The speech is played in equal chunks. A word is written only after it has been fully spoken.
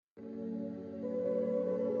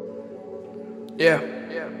Yeah.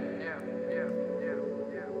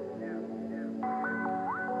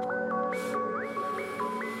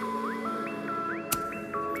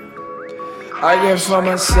 I get for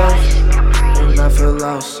myself and I feel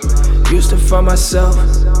lost. Used to find myself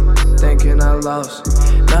thinking I lost.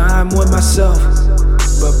 Now I'm with myself,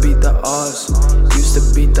 but beat the odds. Used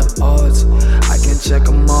to beat the odds. I can check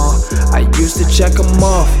them all. I used to check them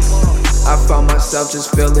off. I found myself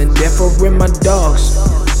just feeling different with my dogs.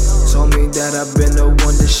 Told me that I've been the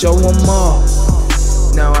one to show them all.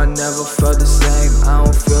 Now I never felt the same. I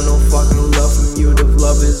don't feel no fucking love from you. The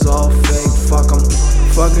love is all fake. Fuck, I'm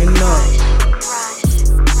fucking up.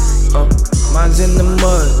 Mine's in the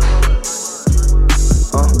mud.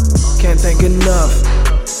 Can't think enough.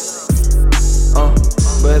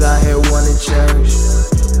 But I here wanna change.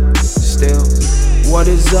 Still, what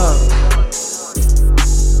is up?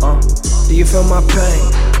 Do you feel my pain?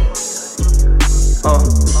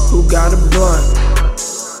 Who got a blunt?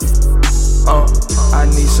 I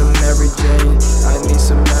need some Mary Jane. I need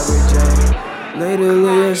some Mary Jane.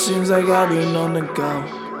 Lately it seems like I've been on the go.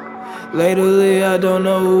 Lately I don't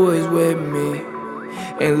know who is with me.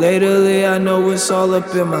 And lately I know it's all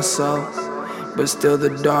up in my soul. But still the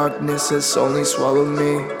darkness has only swallowed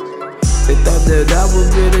me. They thought that I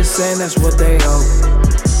would be the same, that's what they hope.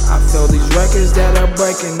 I feel these records that are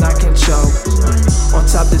breaking, I can choke. On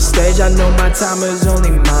top the stage, I know my time is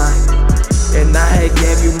only mine. And I had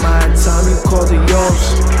gave you my time, you called it yours.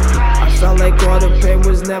 I felt like all the pain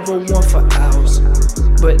was never one for hours.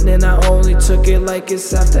 But then I only took it like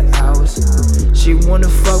it's after hours. She wanna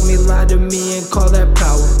fuck me, lie to me and call that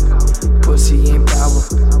power. Pussy ain't power,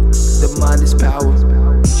 the mind is power.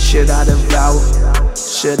 Should I devour?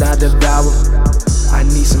 Should I devour? I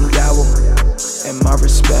need some dower and my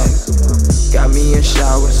respect. Got me in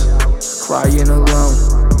showers, crying alone.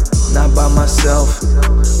 Not by myself,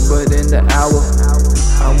 but in the hour.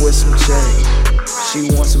 I'm with some chick,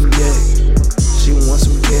 she wants some dick. She wants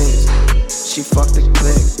some kids, she fucked the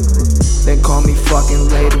clique. Then call me fucking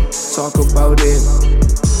later, talk about it.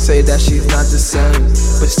 Say that she's not the same,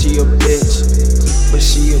 but she a bitch. But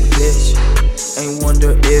she a bitch, ain't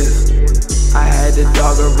wonder if I had to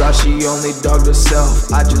dog her out, she only dogged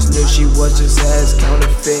herself. I just knew she was just as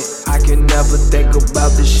counterfeit. I can never think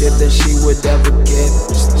about the shit that she would ever get.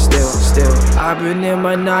 Still, I've been in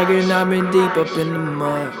my noggin, I've been deep up in the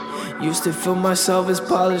mud. Used to feel myself as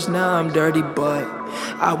polished, now I'm dirty, but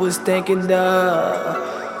I was thinking what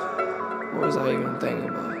was I even thinking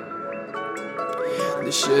about?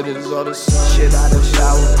 This shit is all the same. Shit I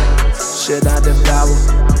devour, shit I devour.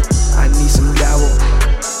 I need some dower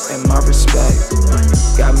and my respect.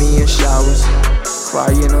 Got me in showers,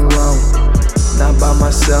 crying alone. Not by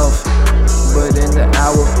myself, but in the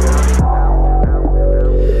hour.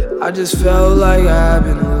 I just felt like I've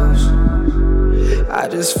been loose. I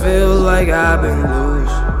just feel like I've been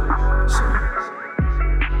loose.